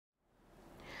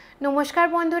नमस्कार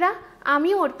बंधुरा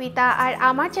आमी अर्पिता और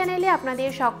आमार चैनेले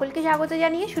आपनादेर सकलके स्वागत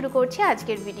जानिए शुरू करछि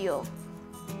आजकेर भिडियो।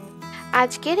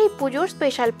 आजकेर এই পুজোর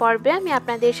স্পেশাল পর্বে আমি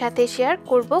আপনাদের সাথে শেয়ার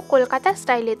করব কলকাতা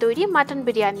স্টাইলে তৈরি মাটন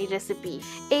বিরিয়ানি রেসিপি।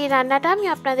 এই রান্নাটা আমি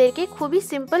আপনাদেরকে খুবই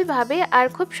সিম্পল ভাবে আর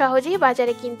খুব সহজেই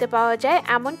বাজারে কিনতে পাওয়া যায়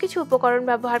এমন কিছু উপকরণ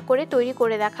ব্যবহার করে তৈরি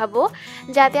করে দেখাবো,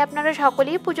 যাতে আপনারা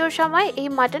সকলেই পুজোর সময় এই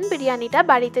মাটন বিরিয়ানিটা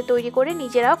বাড়িতে তৈরি করে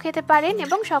নিজেরাও খেতে পারেন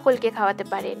এবং সকলকে খাওয়াতে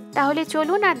পারেন। তাহলে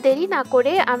চলুন আর দেরি না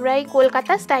করে আমরা এই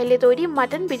কলকাতা স্টাইলে তৈরি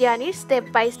মাটন বিরিয়ানির স্টেপ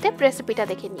বাই স্টেপ রেসিপিটা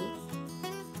দেখে নিই।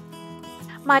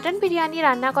 মাটন বিরিয়ানি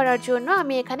রান্না করার জন্য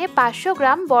আমি এখানে 500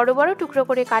 গ্রাম বড় বড় টুকরো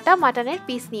করে কাটা মাটনের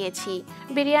পিস নিয়েছি।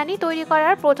 বিরিয়ানি তৈরি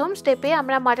করার প্রথম স্টেপে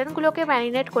আমরা মাটনগুলোকে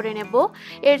ম্যারিনেট করে নেব।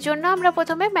 এর জন্য আমরা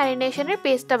প্রথমে ম্যারিনেশনের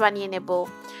পেস্টটা বানিয়ে নেব।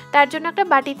 তার জন্য একটা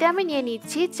বাটিতে আমি নিয়ে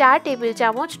নিচ্ছি 4 টেবিল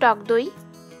চামচ টক দই।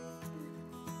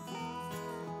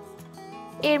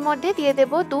 এর মধ্যে দিয়ে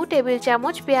দেব 2 টেবিল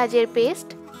চামচ পেঁয়াজের পেস্ট,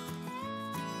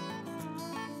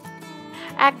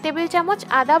 1 টেবিল চামচ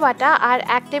আদা বাটা আর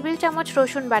 1 টেবিল চামচ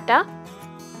রসুন বাটা।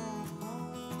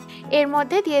 এর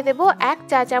মধ্যে দিয়ে দেব 1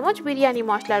 চা চামচ বিরিয়ানি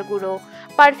মশলার গুঁড়ো।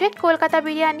 পারফেক্ট কলকাতা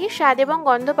বিরিয়ানির স্বাদ এবং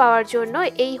গন্ধ পাওয়ার জন্য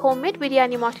এই হোমমেড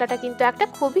বিরিয়ানি মশলাটা কিন্তু একটা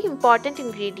খুবই ইম্পর্টেন্ট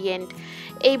ইনগ্রেডিয়েন্ট।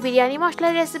 এই বিরিয়ানি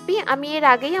মশলার রেসিপি আমি এর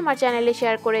আগেই আমার চ্যানেলে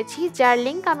শেয়ার করেছি, যার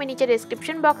লিংক আমি নিচে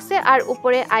ডেসক্রিপশন বক্সে আর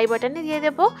উপরে আই বাটনে দিয়ে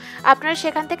দেব, আপনারা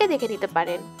সেখান থেকে দেখে নিতে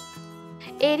পারেন।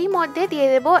 এরই মধ্যে দিয়ে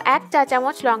দেব 1 চা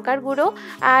চামচ লঙ্কার গুঁড়ো,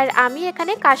 আর আমি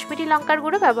এখানে কাশ্মীরি লঙ্কার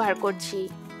গুঁড়ো ব্যবহার করছি।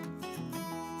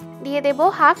 দিয়ে দেব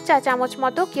হাফ চা চামচ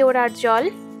মতো কেওড়ার জল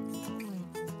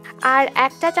আর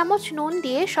 1 চা চামচ নুন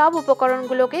দিয়ে সব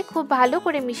উপকরণগুলোকে খুব ভালো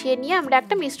করে মিশিয়ে নিয়ে আমরা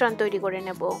একটা মিশ্রণ তৈরি করে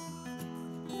নেব।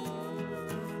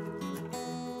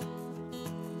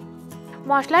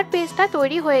 মশলার পেস্টটা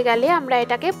তৈরি হয়ে গেলে আমরা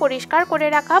এটাকে পরিষ্কার করে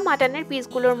রাখা মাটনের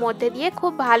পিসগুলোর মধ্যে দিয়ে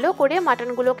খুব ভালো করে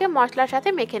মাটনগুলোকে মশলার সাথে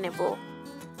মেখে নেব।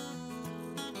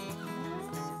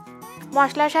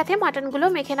 মশলার সাথে মাটনগুলো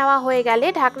মেখে নেওয়া হয়ে গেলে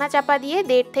ঢাকনা চাপা দিয়ে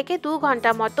 1.5 থেকে 2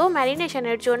 ঘন্টা মতো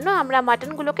ম্যারিনেশনের জন্য আমরা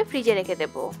মাটনগুলোকে ফ্রিজে রেখে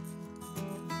দেব।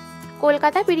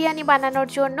 কলকাতা বিরিয়ানি বানানোর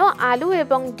জন্য আলু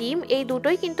এবং ডিম এই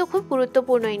দুটোই কিন্তু খুব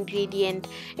গুরুত্বপূর্ণ ইনগ্রেডিয়েন্ট।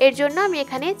 এর জন্য আমি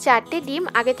এখানে 4টে ডিম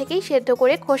আগে থেকেই সেদ্ধ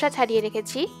করে খোসা ছাড়িয়ে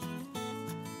রেখেছি।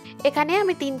 এখানে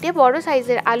আমি 3টে বড়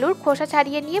সাইজের আলুর খোসা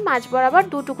ছাড়িয়ে নিয়ে মাঝ বরাবর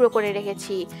 2 টুকরো করে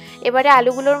রেখেছি। এবারে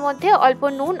আলুগুলোর মধ্যে অল্প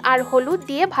নুন আর হলুদ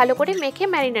দিয়ে ভালো করে মেখে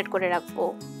ম্যারিনেট করে রাখবো।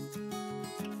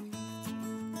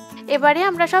 এবারে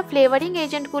আমরা সব ফ্লেভারিং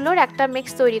এজেন্টগুলোর একটা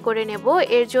মিক্স তৈরি করে নেব।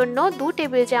 এর জন্য 2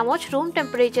 টেবিল চামচ রুম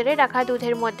টেম্পারেচারে রাখা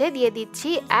দুধের মধ্যে দিয়ে দিচ্ছি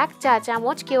 1 চা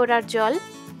চামচ কেওড়ার জল,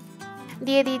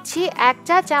 দিয়ে দিচ্ছি 1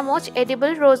 চা চামচ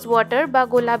এডিবল রোজ ওয়াটার বা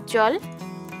গোলাপ জল,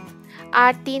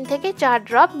 আর 3 থেকে 4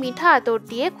 ড্রপ মিঠা আতর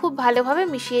দিয়ে খুব ভালোভাবে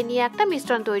মিশিয়ে নিয়ে একটা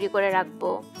মিশ্রণ তৈরি করে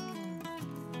রাখবো।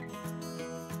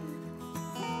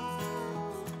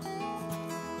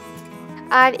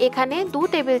 আর এখানে 2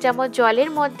 টেবিল চামচ জলের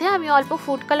মধ্যে আমি অল্প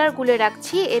ফুড কালার গুলে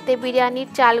রাখছি, এতে বিরিয়ানির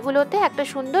চালগুলোতে একটা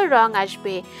সুন্দর রং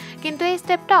আসবে। কিন্তু এই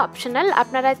স্টেপটা অপশনাল,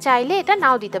 আপনারা চাইলে এটা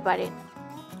নাও দিতে পারেন।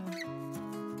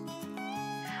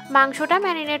 মাংসটা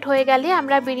ম্যারিনেট হয়ে গেলে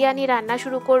আমরা বিরিয়ানি রান্না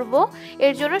শুরু করব।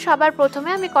 এর জন্য সবার প্রথমে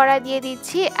আমি কড়াই দিয়ে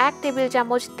দিচ্ছি 1 টেবিল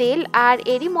চামচ তেল, আর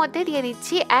এরই মধ্যে দিয়ে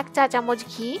দিচ্ছি 1 চা চামচ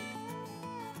ঘি।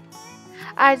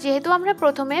 আর যেহেতু আমরা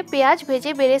প্রথমে পেঁয়াজ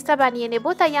ভেজে বেরেস্তা বানিয়ে নেব,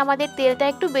 তাই আমাদের তেলটা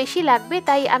একটু বেশি লাগবে,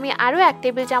 তাই আমি আরও 1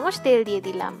 টেবিল চামচ তেল দিয়ে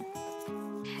দিলাম।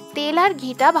 তেল আর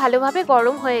ঘিটা ভালোভাবে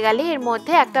গরম হয়ে গেলে এর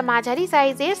মধ্যে একটা মাঝারি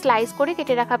সাইজের স্লাইস করে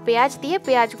কেটে রাখা পেঁয়াজ দিয়ে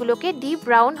পেঁয়াজগুলোকে ডিপ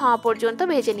ব্রাউন হওয়া পর্যন্ত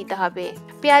ভেজে নিতে হবে।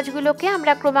 পেঁয়াজগুলোকে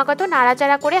আমরা ক্রমাগত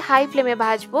নাড়াচাড়া করে হাই ফ্লেমে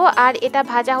ভাজবো, আর এটা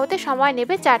ভাজা হতে সময়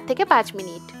নেবে 4 থেকে 5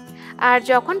 মিনিট। আর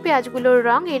যখন পেঁয়াজগুলোর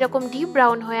রং এরকম ডিপ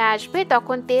ব্রাউন হয়ে আসবে,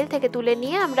 তখন তেল থেকে তুলে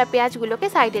নিয়ে আমরা পেঁয়াজগুলোকে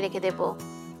সাইডে রেখে দেব।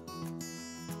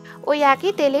 ওই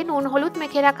একই তেলে নুন হলুদ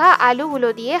মেখে রাখা আলুগুলো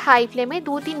দিয়ে হাই ফ্লেমে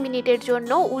 2-3 মিনিটের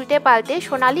জন্য উল্টে পাল্টে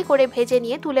সোনালি করে ভেজে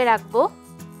নিয়ে তুলে রাখবো।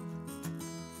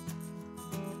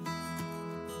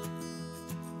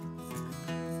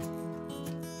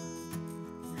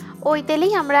 ওই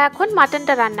তেলেই আমরা এখন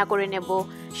মাটনটা রান্না করে নেব।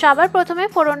 সবার প্রথমে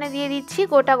ফোড়নে দিয়ে দিচ্ছি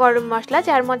গোটা গরম মশলা,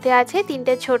 যার মধ্যে আছে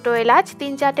 3টে ছোট এলাচ,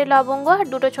 3-4টে লবঙ্গ আর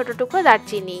 2টো ছোট টুকরো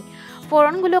দারচিনি।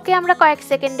 ফোড়নগুলোকে আমরা কয়েক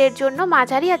সেকেন্ডের জন্য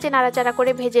মাঝারি আঁচে নাড়াচাড়া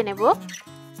করে ভেজে নেব।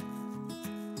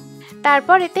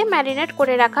 তারপর এতে ম্যারিনেট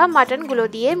করে রাখা মাটনগুলো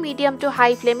দিয়ে মিডিয়াম টু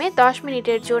হাই ফ্লেমে 10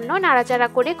 মিনিটের জন্য নাড়াচাড়া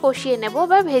করে কষিয়ে নেব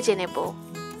বা ভেজে নেব।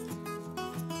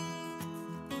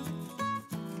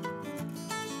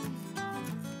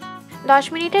 10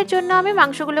 মিনিটের জন্য আমি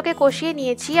মাংসগুলোকে কষিয়ে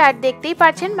নিয়েছি, আর দেখতেই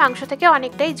পাচ্ছেন মাংস থেকে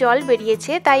অনেকটাই জল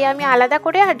বেরিয়েছে, তাই আমি আলাদা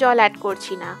করে আর জল অ্যাড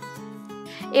করছি না।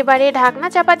 এবারে ঢাকনা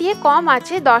চাপা দিয়ে কম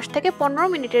আঁচে 10 থেকে 15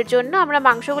 মিনিটের জন্য আমরা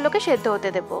মাংসগুলোকে সেদ্ধ হতে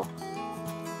দেব।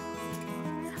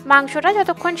 মাংসটা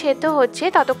যতক্ষণ সেদ্ধ হচ্ছে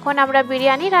ততক্ষণ আমরা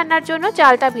বিরিয়ানি রান্নার জন্য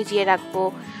চালটা ভিজিয়ে রাখবো।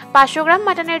 500 গ্রাম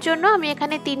মাটনের জন্য আমি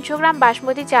এখানে 300 গ্রাম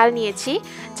বাসমতি চাল নিয়েছি।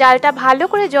 চালটা ভালো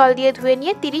করে জল দিয়ে ধুয়ে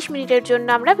নিয়ে 30 মিনিটের জন্য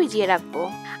আমরা ভিজিয়ে রাখবো।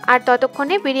 আর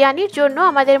ততক্ষণে বিরিয়ানির জন্য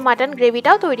আমাদের মাটন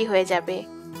গ্রেভিটাও তৈরি হয়ে যাবে।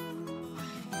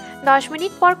 10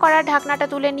 মিনিট পর কড়ার ঢাকনাটা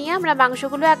তুলে নিয়ে আমরা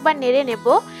মাংসগুলো একবার নেড়ে নেব।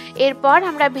 এরপর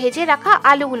আমরা ভেজে রাখা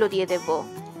আলুগুলো দিয়ে দেব।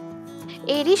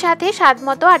 এরই সাথে স্বাদ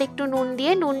মতো আর একটু নুন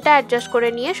দিয়ে নুনটা অ্যাডজাস্ট করে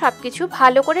নিয়ে সবকিছু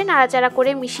ভালো করে নাড়াচাড়া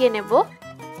করে মিশিয়ে নেব।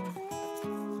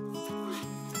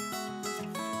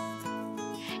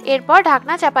 এরপর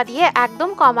ঢাকনা চাপা দিয়ে একদম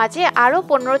কম আঁচে আরও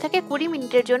 15 থেকে 20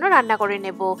 মিনিটের জন্য রান্না করে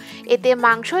নেব। এতে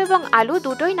মাংস এবং আলু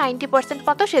দুটোই 90%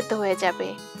 মতো সেদ্ধ হয়ে যাবে।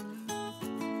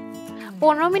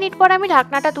 15 মিনিট পর আমি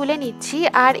ঢাকনাটা তুলে নিচ্ছি।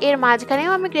 আর এর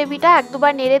মাঝখানেও আমি গ্রেভিটা এক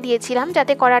দুবার নেড়ে দিয়েছিলাম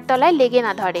যাতে কড়ার তলায় লেগে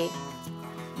না ধরে।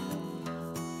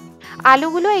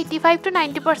 আলুগুলো 85 to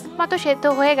 90% মতো সেদ্ধ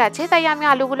হয়ে গেছে, তাই আমি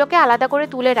আলুগুলোকে আলাদা করে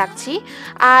তুলে রাখছি।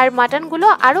 আর মাটনগুলো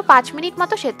আরও 5 মিনিট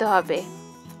মতো সেদ্ধ হবে।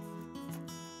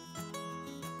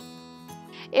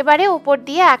 এবারে উপর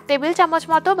দিয়ে 1 টেবিল চামচ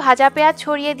মতো ভাজা পেঁয়াজ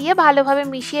ছড়িয়ে দিয়ে ভালোভাবে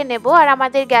মিশিয়ে নেব। আর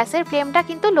আমাদের গ্যাসের ফ্লেমটা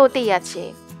কিন্তু লোতেই আছে।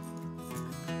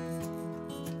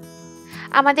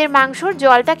 আমাদের মাংসর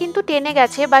জলটা কিন্তু টেনে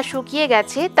গেছে বা শুকিয়ে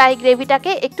গেছে, তাই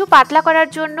গ্রেভিটাকে একটু পাতলা করার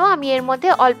জন্য আমি এর মধ্যে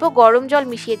অল্প গরম জল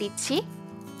মিশিয়ে দিচ্ছি।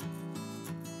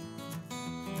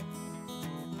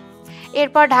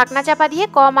 এরপর ঢাকনা চাপা দিয়ে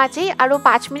কম আঁচেই আরও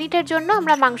 5 মিনিটের জন্য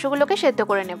আমরা মাংসগুলোকে সেদ্ধ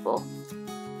করে নেব।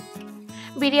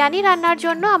 বিরিয়ানি রান্নার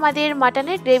জন্য আমাদের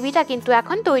মাটনের গ্রেভিটা কিন্তু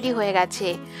এখন তৈরি হয়ে গেছে।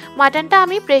 মাটনটা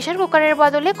আমি প্রেসার কুকারের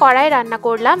বদলে কড়াইয়ে রান্না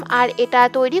করলাম, আর এটা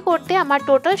তৈরি করতে আমার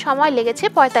টোটাল সময় লেগেছে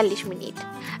 45 মিনিট।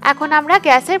 এখন আমরা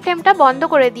গ্যাসের ফ্লেমটা বন্ধ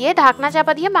করে দিয়ে ঢাকনা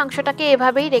চাপা দিয়ে মাংসটাকে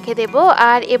এভাবেই রেখে দেব।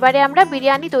 আর এবারে আমরা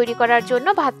বিরিয়ানি তৈরি করার জন্য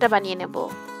ভাতটা বানিয়ে নেব।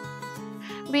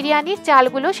 বিরিয়ানির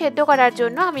চালগুলো সেদ্ধ করার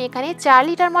জন্য আমি এখানে 4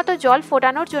 লিটার মতো জল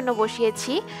ফোটানোর জন্য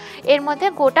বসিয়েছি। এর মধ্যে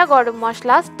গোটা গরম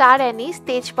মশলা, স্টার অ্যানিস,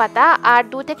 তেজপাতা আর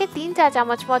 2 থেকে 3 চা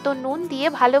চামচ মতো নুন দিয়ে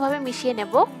ভালোভাবে মিশিয়ে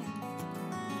নেব।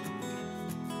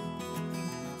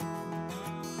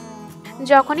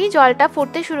 যখনই জলটা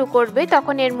ফুটতে শুরু করবে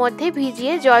তখন এর মধ্যে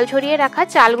ভিজিয়ে জল ঝরিয়ে রাখা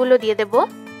চালগুলো দিয়ে দেব।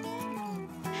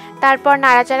 তারপর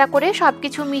নাড়াচাড়া করে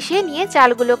সবকিছু মিশিয়ে নিয়ে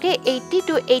চালগুলোকে 80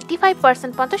 to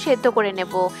 85% মতো সেদ্ধ করে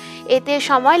নেব। এতে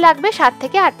সময় লাগবে 7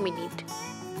 থেকে 8 মিনিট।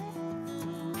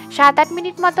 7-8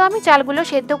 মিনিট মতো আমি চালগুলো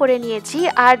সেদ্ধ করে নিয়েছি।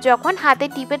 আর যখন হাতে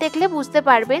টিপে দেখলে বুঝতে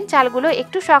পারবেন চালগুলো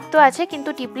একটু শক্ত আছে কিন্তু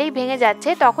টিপলেই ভেঙে যাচ্ছে,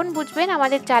 তখন বুঝবেন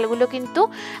আমাদের চালগুলো কিন্তু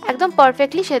একদম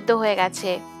পারফেক্টলি সেদ্ধ হয়ে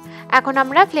গেছে। এখন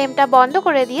আমরা ফ্লেমটা বন্ধ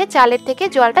করে দিয়ে চালের থেকে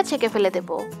জলটা ছেঁকে ফেলে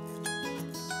দেব।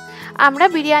 আমরা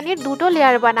বিরিয়ানির দুটো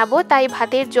লেয়ার বানাবো, তাই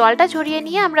ভাতের জলটা ঝরিয়ে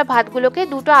নিয়ে আমরা ভাতগুলোকে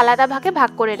দুটো আলাদা ভাগে ভাগ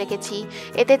করে রেখেছি।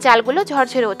 এতে চালগুলো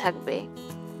ঝরঝরেও থাকবে।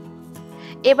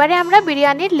 এবারে আমরা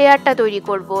বিরিয়ানির লেয়ারটা তৈরি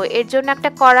করব। এর জন্য একটা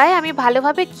কড়াই আমি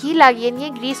ভালোভাবে ঘি লাগিয়ে নিয়ে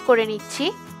গ্রিস করে নিচ্ছি।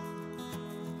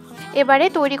 এবারে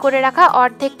তৈরি করে রাখা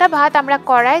অর্ধেকটা ভাত আমরা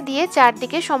কড়াই দিয়ে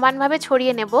চারদিকে সমানভাবে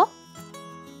ছড়িয়ে নেব।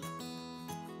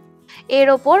 এর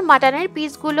ওপর মাটনের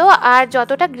পিসগুলো আর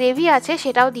যতটা গ্রেভি আছে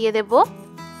সেটাও দিয়ে দেব।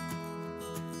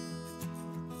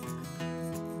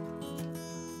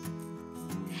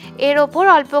 এর ওপর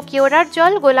অল্প কেওড়ার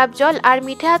জল, গোলাপ জল আর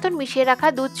মিঠে আতর মিশিয়ে রাখা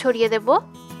দুধ ছড়িয়ে দেব।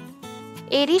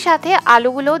 এরই সাথে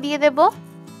আলুগুলোও দিয়ে দেব।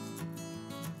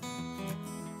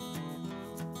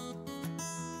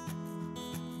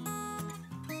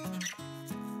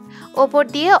 ওপর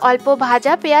দিয়ে অল্প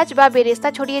ভাজা পেঁয়াজ বা বেরেস্তা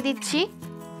ছড়িয়ে দিচ্ছি।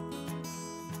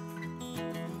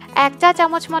 1 চা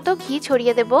চামচ মতো ঘি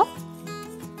ছড়িয়ে দেব।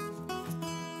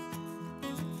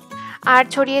 আর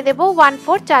ছড়িয়ে দেব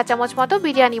 1/4 চা চামচ মতো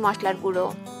বিরিয়ানি মশলার গুঁড়ো।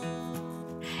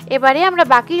 এবারে আমরা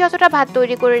বাকি যতটা ভাত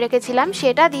তৈরি করে রেখেছিলাম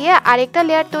সেটা দিয়ে আরেকটা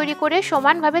লেয়ার তৈরি করে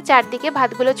সমানভাবে চারদিকে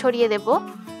ভাতগুলো ছড়িয়ে দেব।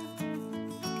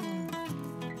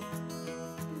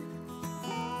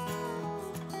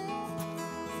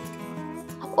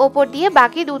 ওপর দিয়ে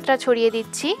বাকি দুধটা ছড়িয়ে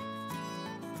দিচ্ছি।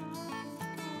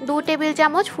 2 টেবিল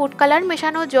চামচ ফুড কালার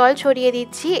মেশানো জল ছড়িয়ে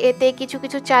দিচ্ছি। এতে কিছু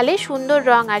কিছু চালে সুন্দর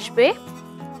রং আসবে।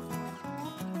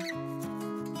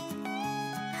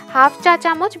 1/2 চা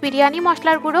চামচ বিরিয়ানি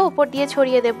মশলার গুঁড়ো উপর দিয়ে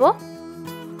ছড়িয়ে দেব।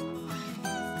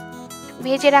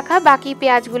 ভেজে রাখা বাকি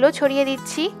পেঁয়াজগুলো ছড়িয়ে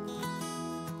দিচ্ছি।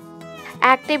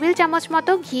 1 টেবিল চামচ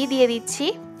মতো ঘি দিয়ে দিচ্ছি।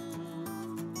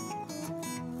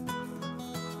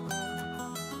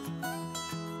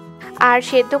 আর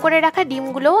সেদ্ধ করে রাখা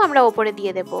ডিমগুলোও আমরা উপরে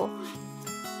দিয়ে দেব।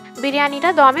 বিরিয়ানিটা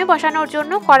দমে বসানোর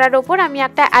জন্য কড়ার ওপর আমি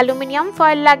একটা অ্যালুমিনিয়াম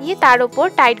ফয়েল লাগিয়ে তার ওপর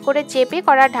টাইট করে চেপে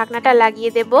কড়ার ঢাকনাটা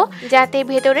লাগিয়ে দেব, যাতে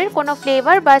ভেতরের কোনো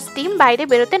ফ্লেভার বা স্টিম বাইরে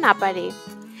বেরোতে না পারে।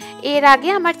 এর আগে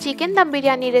আমার চিকেন দম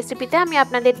বিরিয়ানির রেসিপিতে আমি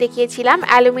আপনাদের দেখিয়েছিলাম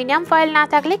অ্যালুমিনিয়াম ফয়েল না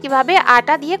থাকলে কিভাবে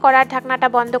আটা দিয়ে কড়ার ঢাকনাটা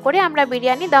বন্ধ করে আমরা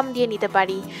বিরিয়ানি দম দিয়ে নিতে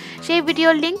পারি। সেই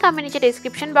ভিডিওর লিংক আমি নিচে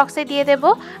ডেসক্রিপশন বক্সে দিয়ে দেব,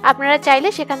 আপনারা চাইলে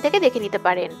সেখান থেকে দেখে নিতে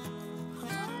পারেন।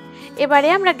 এবারে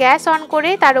আমরা গ্যাস অন করে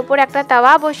তার উপর একটা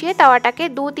তাওয়া বসিয়ে তাওয়াটাকে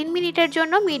 2-3 মিনিটের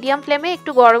জন্য মিডিয়াম ফ্লেমে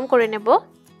একটু গরম করে নেব।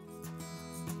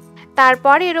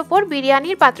 তারপর এর ওপর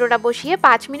বিরিয়ানির পাত্রটা বসিয়ে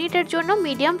 5 মিনিটের জন্য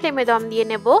মিডিয়াম ফ্লেমে দম দিয়ে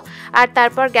নেব। আর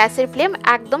তারপর গ্যাসের ফ্লেম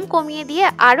একদম কমিয়ে দিয়ে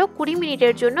আরও 20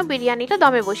 মিনিটের জন্য বিরিয়ানিটা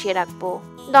দমে বসিয়ে রাখবো।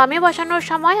 দমে বসানোর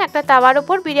সময় একটা তাওয়ার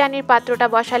ওপর বিরিয়ানির পাত্রটা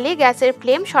বসালে গ্যাসের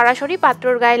ফ্লেম সরাসরি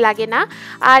পাত্রর গায়ে লাগে না,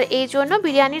 আর এই জন্য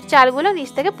বিরিয়ানির চালগুলো নিচ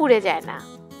থেকে পুড়ে যায় না।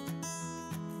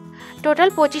 টোটাল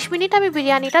 25 মিনিট আমি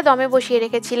বিরিয়ানিটা দমে বসিয়ে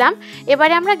রেখেছিলাম।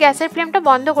 এবারে আমরা গ্যাসের ফ্লেমটা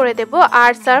বন্ধ করে দেব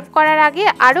আর সার্ভ করার আগে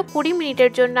আরও 20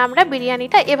 মিনিটের জন্য আমরা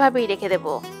বিরিয়ানিটা এভাবেই রেখে দেব।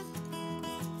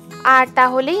 আর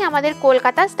তাহলেই আমাদের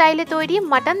কলকাতা স্টাইলে তৈরি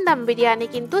মাটন দম বিরিয়ানি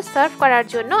কিন্তু সার্ভ করার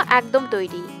জন্য একদম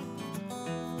তৈরি।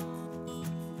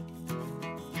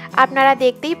 আপনারা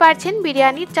দেখতেই পারছেন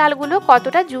বিরিয়ানির চালগুলো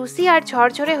কতটা জুসি আর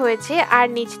ঝরঝরে হয়েছে, আর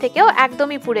নিচ থেকেও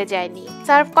একদমই পুড়ে যায়নি।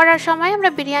 সার্ভ করার সময় আমরা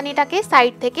বিরিয়ানিটাকে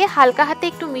সাইড থেকে হালকা হাতে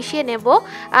একটু মিশিয়ে নেব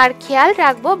আর খেয়াল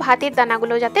রাখবো ভাতের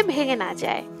দানাগুলো যাতে ভেঙে না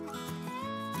যায়।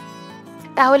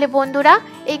 তাহলে বন্ধুরা,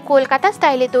 এই কলকাতা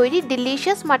স্টাইলে তৈরি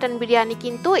ডিলিশিয়াস মাটন বিরিয়ানি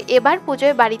কিন্তু এবার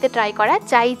পুজোয় বাড়িতে ট্রাই করা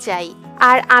চাই।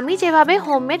 আর আমি যেভাবে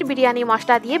হোমমেড বিরিয়ানি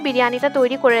মশলা দিয়ে বিরিয়ানিটা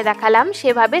তৈরি করে দেখালাম,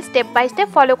 সেভাবে স্টেপ বাই স্টেপ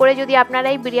ফলো করে যদি আপনারা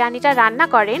এই বিরিয়ানিটা রান্না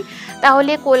করেন,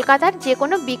 তাহলে কলকাতার যে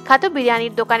কোনো বিখ্যাত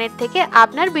বিরিয়ানির দোকানের থেকে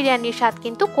আপনার বিরিয়ানির স্বাদ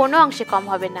কিন্তু কোনো অংশে কম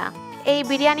হবে না। এই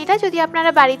বিরিয়ানিটা যদি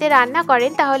আপনারা বাড়িতে রান্না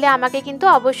করেন তাহলে আমাকে কিন্তু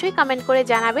অবশ্যই কমেন্ট করে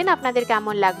জানাবেন আপনাদের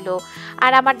কেমন লাগলো।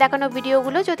 আর আমার দেখানো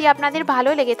ভিডিওগুলো যদি আপনাদের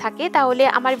ভালো লেগে থাকে তাহলে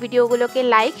আমার ভিডিওগুলোকে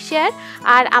লাইক, শেয়ার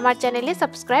আর আমার চ্যানেলে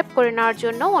সাবস্ক্রাইব করে নেওয়ার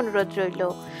জন্য অনুরোধ রইল।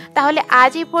 তাহলে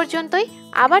আজ এই পর্যন্তই,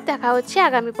 আবার দেখা হচ্ছে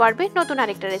আগামী পর্বে নতুন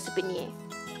আরেকটা রেসিপি নিয়ে।